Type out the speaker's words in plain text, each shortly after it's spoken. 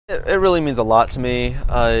It really means a lot to me.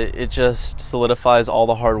 It just solidifies all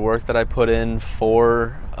the hard work that I put in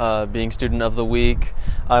for being Student of the Week.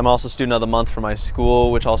 I'm also Student of the Month for my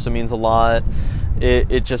school, which also means a lot.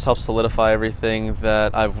 It just helps solidify everything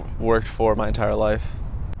that I've worked for my entire life.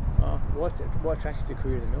 What attracted you to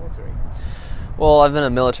career in the military? Well, I've been a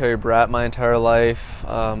military brat my entire life.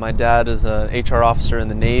 My dad is an HR officer in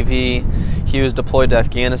the Navy. He was deployed to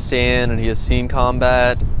Afghanistan and he has seen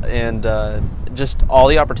combat, and just all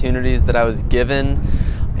the opportunities that I was given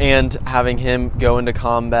and having him go into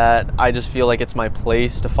combat, I just feel like it's my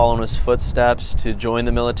place to follow in his footsteps, to join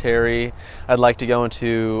the military. I'd like to go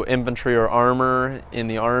into infantry or armor in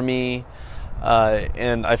the Army,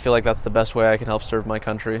 and I feel like that's the best way I can help serve my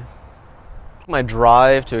country. My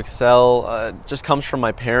drive to excel just comes from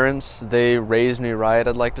my parents. They raised me right,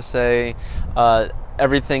 I'd like to say.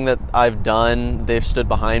 Everything that I've done, they've stood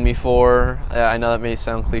behind me for. I know that may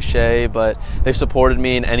sound cliche, but they've supported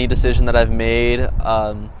me in any decision that I've made,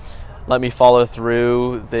 let me follow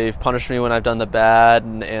through. They've punished me when I've done the bad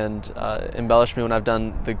and embellished me when I've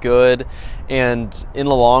done the good. And in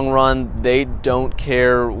the long run, they don't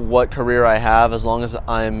care what career I have as long as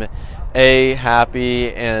I'm A,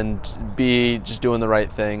 happy, and B, just doing the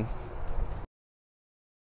right thing.